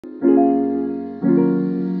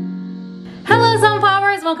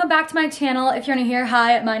welcome back to my channel. If you're new here,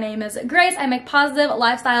 hi, my name is Grace. I make positive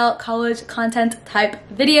lifestyle college content type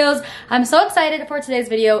videos. I'm so excited for today's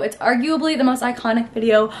video. It's arguably the most iconic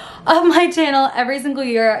video of my channel. Every single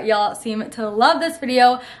year, y'all seem to love this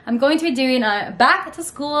video. I'm going to be doing a back to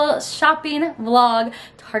school shopping vlog,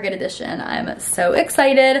 Target edition. I'm so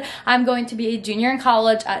excited. I'm going to be a junior in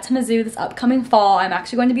college at Mizzou this upcoming fall. I'm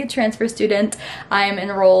actually going to be a transfer student. I'm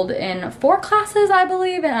enrolled in 4 classes, I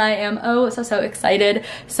believe, and I am so excited.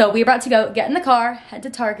 So we're about to go get in the car, head to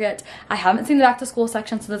Target. I haven't seen the back to school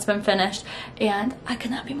section since it's been finished, and I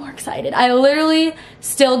could not be more excited. I literally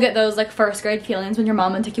still get those like first grade feelings when your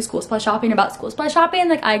mom would take you school supply shopping about school supply shopping.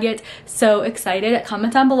 Like, I get so excited.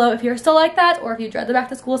 Comment down below if you're still like that, or if you dread the back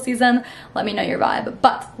to school season. Let me know your vibe.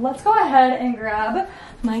 But let's go ahead and grab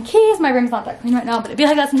my keys. My room's not that clean right now, but it'd be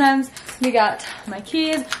like that sometimes. We got my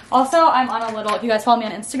keys. Also, I'm on a little, if you guys follow me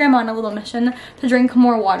on Instagram, I'm on a little mission to drink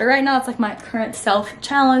more water right now. It's like my current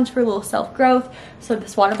self-challenge for a little self-growth. So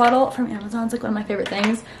this water bottle from Amazon is like one of my favorite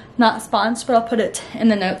things. Not sponsored, but I'll put it in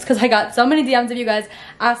the notes because I got so many DMs of you guys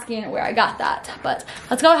asking where I got that. But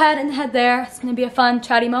let's go ahead and head there. It's gonna be a fun,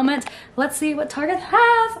 chatty moment. Let's see what Target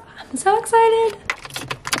has. I'm so excited.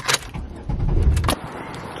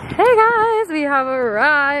 Hey guys, we have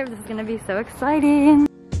arrived. This is gonna be so exciting.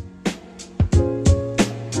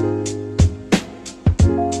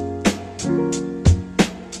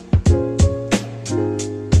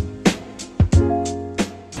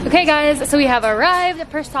 Okay guys, so we have arrived.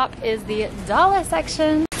 First stop is the dollar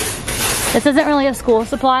section. This isn't really a school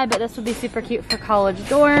supply, but this would be super cute for college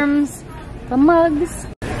dorms. The mugs.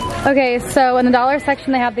 Okay, so in the dollar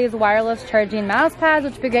section, they have these wireless charging mouse pads,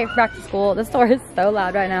 which would be great for back to school. This store is so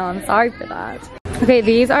loud right now. I'm sorry for that. Okay,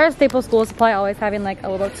 these are a staple school supply, always having like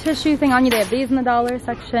a little tissue thing on you. They have these in the dollar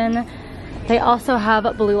section. They also have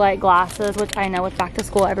blue light glasses, which I know with back to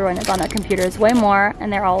school, everyone is on their computers way more,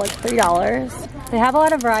 and they're all like $3. They have a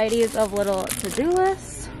lot of varieties of little to-do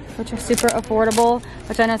lists, which are super affordable,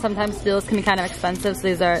 which I know sometimes to-do lists can be kind of expensive, so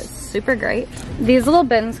these are super great. These little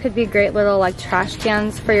bins could be great little like trash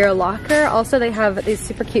cans for your locker. Also, they have these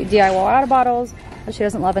super cute DIY water bottles, but she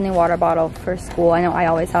doesn't love any water bottle for school. I know I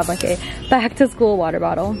always have like a back to school water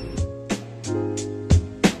bottle.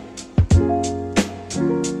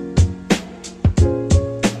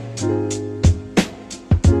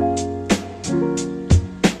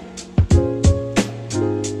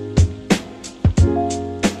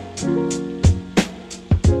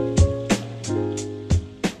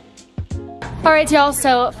 Alright y'all,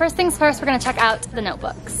 so first things first, we're gonna check out the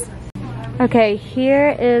notebooks. Okay, here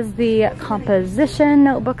is the composition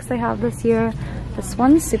notebooks they have this year. This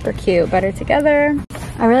one's super cute, better together.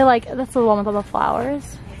 I really like this little one with all the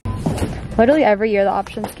flowers. Literally every year the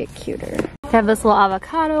options get cuter. They have this little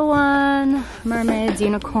avocado one, mermaids,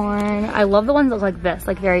 unicorn. I love the ones that look like this,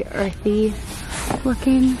 like very earthy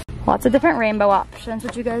looking. Lots of different rainbow options,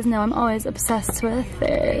 which you guys know I'm always obsessed with.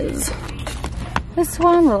 There's this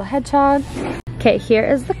one, little hedgehog. Okay, here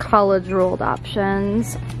is the college ruled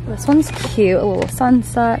options. This one's cute, a little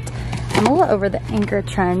sunset. I'm a little over the anchor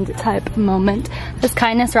trend type moment. This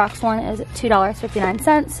Kindness Rocks one is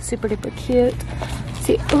 $2.59, super duper cute.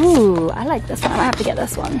 See, ooh, I like this one. I have to get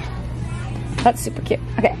this one. That's super cute.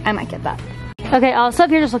 Okay, I might get that. Okay, also if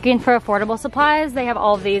you're just looking for affordable supplies, they have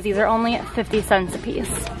all of these. These are only 50 cents a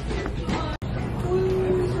piece.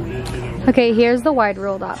 Okay, here's the wide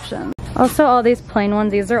ruled option. Also, all these plain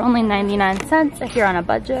ones, these are only 99 cents if you're on a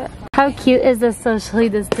budget. How cute is this socially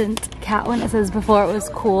distant cat one? It says before it was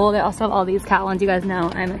cool. They also have all these cat ones. You guys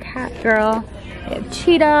know I'm a cat girl. They have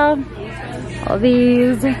cheetah, all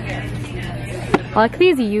these. I like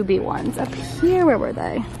these UB ones. Up here, where were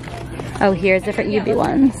they? Oh, here's different UB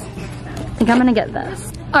ones. I think I'm gonna get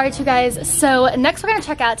this. All right, you guys, so next we're gonna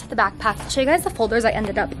check out the backpack. I'll show you guys the folders I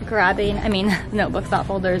ended up grabbing. I mean, notebooks, not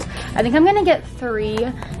folders. I think I'm gonna get 3,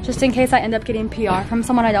 just in case I end up getting PR from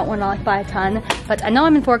someone. I don't wanna like buy a ton, but I know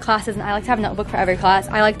I'm in 4 classes and I like to have a notebook for every class.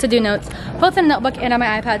 I like to do notes both in a notebook and on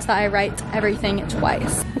my iPad so that I write everything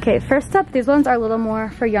twice. Okay, first up, these ones are a little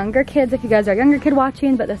more for younger kids if you guys are a younger kid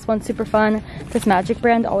watching, but this one's super fun. This Magic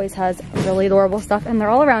brand always has really adorable stuff and they're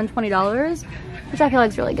all around $20, which I feel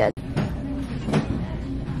like is really good.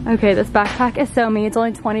 Okay, this backpack is so me. It's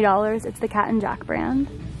only $20. It's the Cat and Jack brand.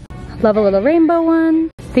 Love a little rainbow one.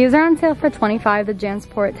 These are on sale for $25, the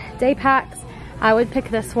Jansport day packs. I would pick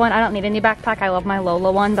this one. I don't need any backpack. I love my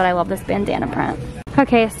Lola one, but I love this bandana print.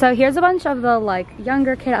 Okay, so here's a bunch of the like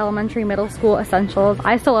younger kid, elementary, middle school essentials.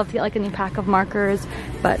 I still love to get like a new pack of markers,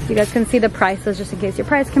 but you guys can see the prices just in case you're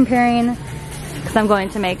price comparing, because I'm going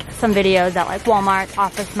to make some videos at like Walmart,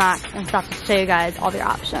 Office Max, and stuff to show you guys all their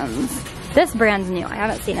options. This brand's new. I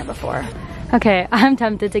haven't seen it before. Okay, I'm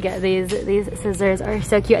tempted to get these. These scissors are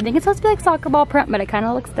so cute. I think it's supposed to be like soccer ball print, but it kind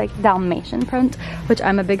of looks like Dalmatian print, which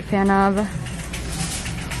I'm a big fan of.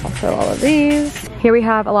 Also all of these. Here we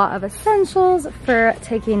have a lot of essentials for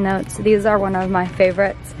taking notes. These are one of my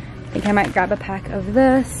favorites. I think I might grab a pack of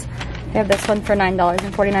this. They have this one for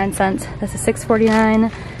 $9.49. This is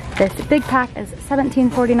 $6.49. This big pack is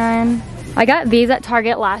 $17.49. I got these at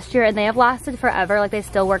Target last year and they have lasted forever. Like they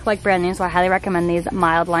still work like brand new, so I highly recommend these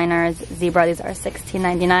mild liners. Zebra, these are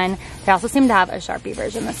 $16.99. They also seem to have a Sharpie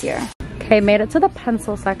version this year. Okay, made it to the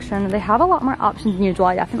pencil section. They have a lot more options than usual.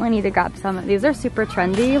 I definitely need to grab some. These are super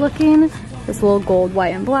trendy looking. This little gold,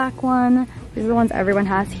 white, and black one. These are the ones everyone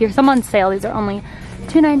has here. Some on sale. These are only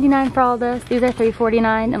 $2.99 for all this. These are $3.49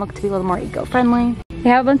 and look to be a little more eco-friendly. They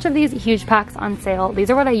have a bunch of these huge packs on sale. These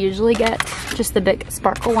are what I usually get, just the big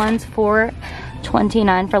sparkle ones for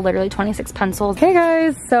 $29 for literally 26 pencils. Hey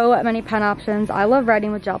guys, so many pen options. I love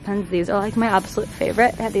writing with gel pens. These are like my absolute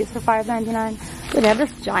favorite. They have these for $5.99. They have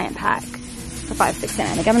this giant pack for $5.69.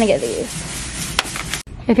 I think I'm gonna get these.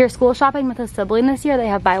 If you're school shopping with a sibling this year, they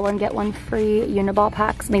have buy one, get one free Uniball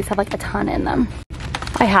packs, and these have like a ton in them.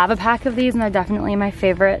 I have a pack of these and they're definitely my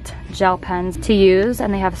favorite gel pens to use,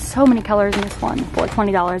 and they have so many colors in this one for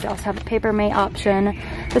 $20. They also have a paper mate option.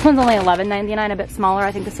 This one's only $11.99, a bit smaller.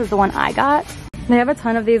 I think this is the one I got. They have a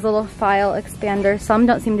ton of these little file expanders. Some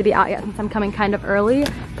don't seem to be out yet since I'm coming kind of early,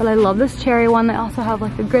 but I love this cherry one. They also have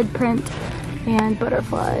like a grid print and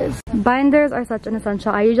butterflies. Binders are such an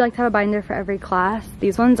essential. I usually like to have a binder for every class.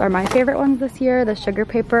 These ones are my favorite ones this year. The Sugar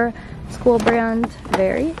Paper school brand.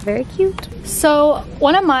 Very, very cute. So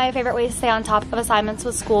one of my favorite ways to stay on top of assignments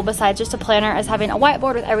with school, besides just a planner, is having a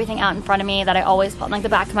whiteboard with everything out in front of me that I always put on like the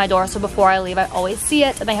back of my door, so before I leave I always see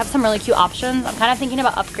it. And they have some really cute options. I'm kind of thinking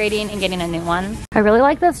about upgrading and getting a new one. I really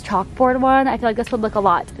like this chalkboard one. I feel like this would look a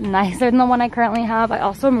lot nicer than the one I currently have. I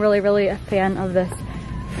also am really a fan of this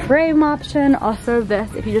frame option. Also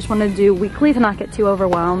this, if you just want to do weekly to not get too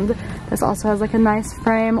overwhelmed. This also has like a nice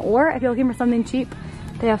frame, or if you're looking for something cheap,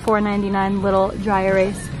 they have $4.99 little dry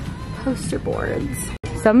erase poster boards.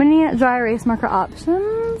 So many dry erase marker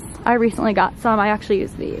options. I recently got some. I actually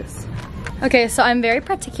use these. Okay, so I'm very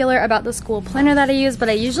particular about the school planner that I use, but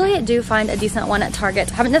I usually do find a decent one at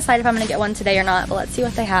Target. I haven't decided if I'm gonna get one today or not, but let's see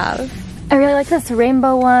what they have. I really like this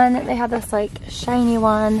rainbow one. They have this like shiny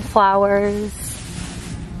one, flowers.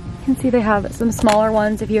 You can see they have some smaller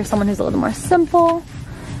ones if you're someone who's a little more simple.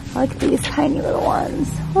 I like these tiny little ones.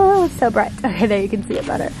 Oh, it's so bright. Okay, there you can see it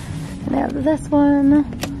better. And they have this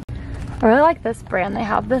one. I really like this brand. They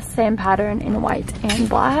have the same pattern in white and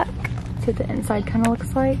black. See what the inside kind of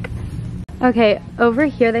looks like. Okay, over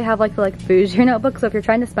here they have like the bougie notebook. So if you're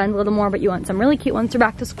trying to spend a little more but you want some really cute ones for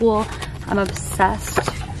back to school, I'm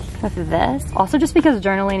obsessed with this. Also just because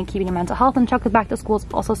journaling and keeping your mental health in check with back to school is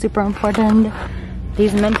also super important.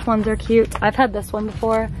 These mint ones are cute. I've had this one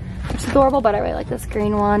before. It's adorable, but I really like this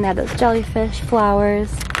green one. They have those jellyfish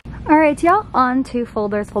flowers. All right, y'all, on to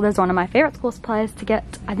folders. Folders are one of my favorite school supplies to get.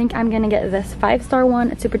 I think I'm gonna get this 5-star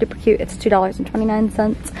one. It's super duper cute. It's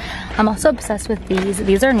 $2.29. I'm also obsessed with these.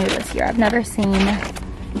 These are new this year. I've seen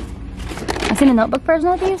a notebook version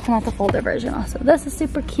of these, but not the folder version. Also, this is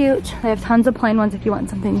super cute. They have tons of plain ones if you want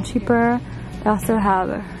something cheaper. They also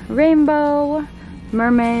have rainbow,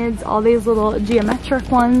 mermaids, all these little geometric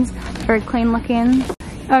ones, very clean looking.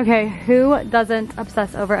 Okay, who doesn't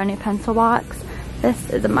obsess over a new pencil box? This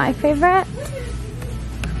is my favorite.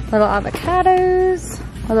 Little avocados,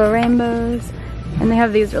 little rainbows, and they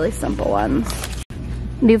have these really simple ones.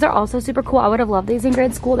 These are also super cool. I would have loved these in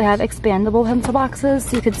grade school. They have expandable pencil boxes,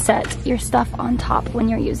 so you could set your stuff on top when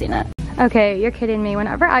you're using it. Okay, you're kidding me.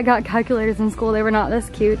 Whenever I got calculators in school, they were not this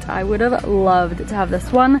cute. I would have loved to have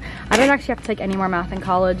this one. I don't actually have to take any more math in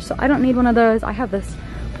college, so I don't need one of those. I have this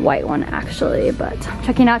white one actually, but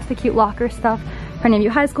checking out the cute locker stuff for any of you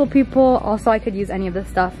high school people. Also, I could use any of this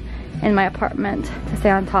stuff in my apartment to stay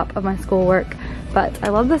on top of my schoolwork. But I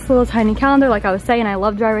love this little tiny calendar. Like I was saying, I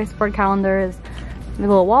love dry erase board calendars. The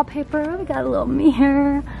little wallpaper, we got a little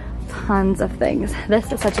mirror, tons of things.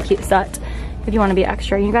 This is such a cute set if you want to be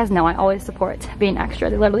extra. You guys know I always support being extra.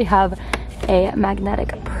 They literally have a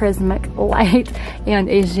magnetic prismatic light and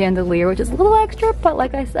a chandelier, which is a little extra, but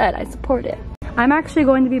like I said, I support it. I'm actually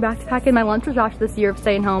going to be backpacking my lunch with Josh this year of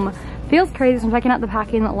staying home. Feels crazy, so I'm checking out the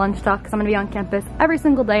packing lunch stuff because I'm going to be on campus every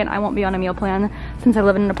single day and I won't be on a meal plan since I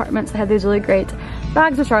live in an apartment. So I have these really great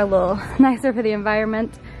bags, which are a little nicer for the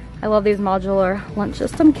environment. I love these modular lunch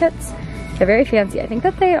system kits. They're very fancy. I think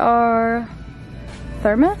that they are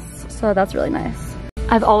thermos, so that's really nice.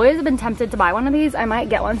 I've always been tempted to buy one of these. I might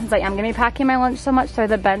get one since I am gonna be packing my lunch so much. They're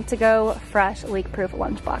the Bent-to-Go Fresh Leak-Proof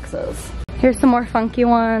lunch boxes. Here's some more funky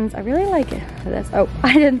ones. I really like this. Oh,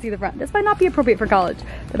 I didn't see the front. This might not be appropriate for college.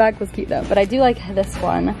 The bag was cute though, but I do like this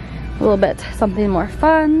one a little bit. Something more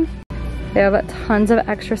fun. They have tons of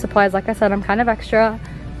extra supplies. Like I said, I'm kind of extra.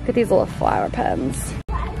 Look at these little flower pens.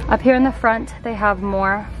 Up here in the front, they have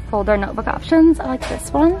more folder notebook options. I like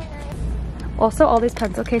this one. Also, all these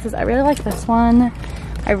pencil cases. I really like this one.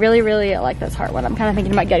 I really like this heart one. I'm kind of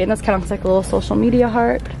thinking about getting this. Kind of looks like a little social media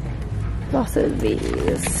heart. There's also these.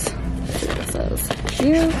 Let's see what this is.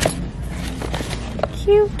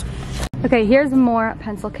 Cute. Okay, here's more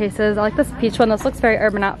pencil cases. I like this peach one. This looks very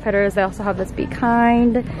Urban Outfitters. They also have this Be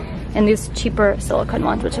Kind and these cheaper silicone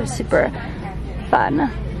ones, which are super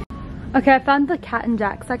fun. Okay, I found the Cat and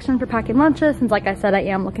Jack section for packing lunches, since like I said, I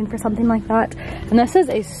am looking for something like that. And this is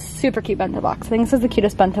a super cute bento box. I think this is the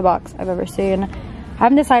cutest bento box I've ever seen. I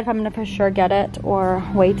haven't decided if I'm gonna for sure get it or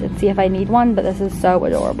wait and see if I need one, but this is so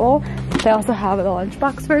adorable. They also have the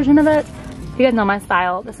lunchbox version of it. If you guys know my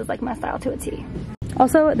style, this is like my style to a T.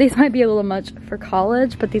 Also, these might be a little much for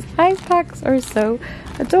college, but these ice packs are so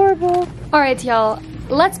adorable. All right, y'all.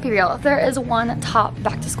 Let's be real, if there is one top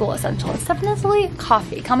back to school essential, it's definitely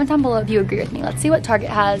coffee. Comment down below if you agree with me. Let's see what Target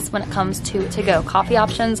has when it comes to go coffee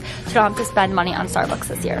options, so you don't have to spend money on Starbucks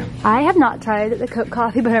this year. I have not tried the Coke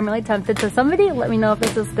coffee, but I'm really tempted. So somebody let me know if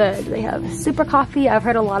this is good. They have super coffee. I've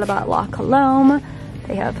heard a lot about La Colombe.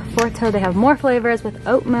 They have Forto. They have more flavors with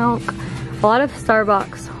oat milk. A lot of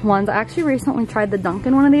Starbucks ones. I actually recently tried the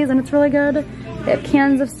Dunkin' one of these and it's really good. They have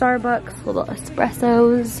cans of Starbucks, little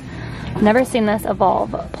espressos. Never seen this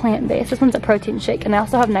Evolve plant-based. This one's a protein shake, and they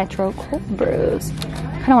also have nitro cold brews. I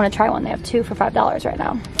kind of want to try one. They have 2 for $5 right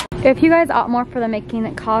now. If you guys opt more for the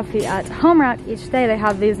making coffee at home route each day, they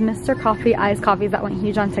have these Mr. Coffee iced coffees that went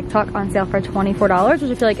huge on TikTok on sale for $24,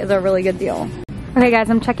 which I feel like is a really good deal. Okay guys,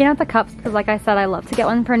 I'm checking out the cups because like I said, I love to get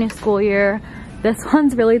one for a new school year. This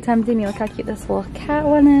one's really tempting. Look how cute this little cat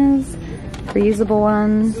one is. Reusable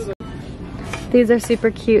ones. These are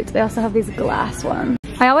super cute. They also have these glass ones.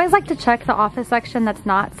 I always like to check the office section that's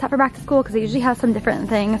not set for back to school because it usually has some different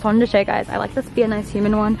things. So I wanted to show you guys. I like this Be a Nice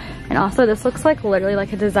Human one. And also this looks like literally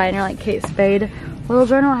like a designer like Kate Spade. Little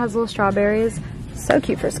journal has little strawberries. So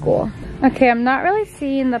cute for school. Okay, I'm not really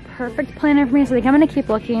seeing the perfect planner for me, so I think I'm gonna keep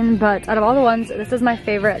looking, but out of all the ones, this is my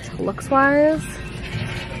favorite looks-wise.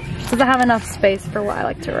 Doesn't have enough space for what I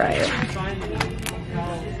like to write.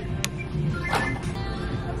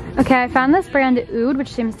 Okay, I found this brand Oud, which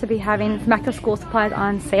seems to be having some back to school supplies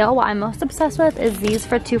on sale. What I'm most obsessed with is these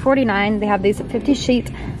for $2.49. They have these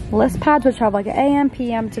 50-sheet list pads, which have like an AM,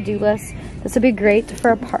 PM to-do list. This would be great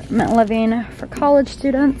for apartment living for college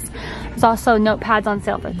students. There's also notepads on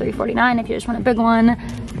sale for $3.49 if you just want a big one.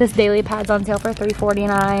 This daily pad's on sale for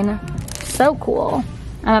 $3.49. So cool.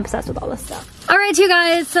 I'm obsessed with all this stuff. All right, you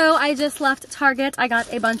guys, so I just left Target. I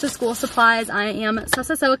got a bunch of school supplies. I am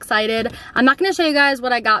so excited. I'm not gonna show you guys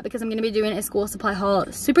what I got because I'm gonna be doing a school supply haul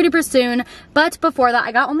super duper soon. But before that,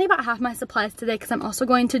 I got only about half my supplies today because I'm also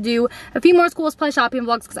going to do a few more school supply shopping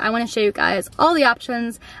vlogs because I wanna show you guys all the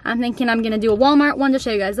options. I'm thinking I'm gonna do a Walmart one to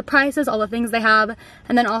show you guys the prices, all the things they have,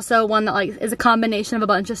 and then also one that like is a combination of a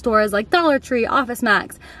bunch of stores like Dollar Tree, Office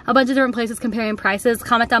Max, a bunch of different places comparing prices.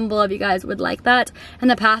 Comment down below if you guys would like that. In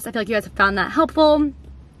the past, I feel like you guys have found that helpful.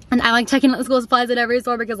 And I like checking out the school supplies at every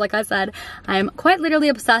store because like I said, I'm quite literally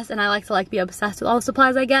obsessed and I like to be obsessed with all the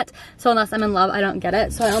supplies I get. So unless I'm in love, I don't get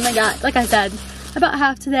it. So I only got, like I said, about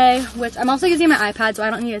half today, which I'm also using my iPad, so I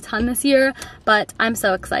don't need a ton this year, but I'm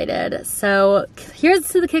so excited. So here's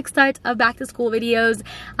to the kickstart of back to school videos.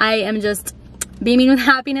 I am just beaming with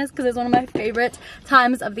happiness because it's one of my favorite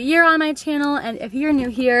times of the year on my channel. And if you're new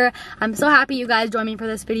here, I'm so happy you guys joined me for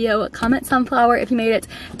this video. Comment sunflower if you made it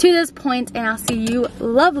to this point, and I'll see you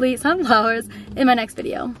lovely sunflowers in my next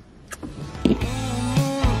video. Baby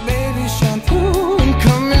shampoo,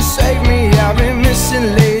 come and save me. I've been missing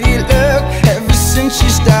lately.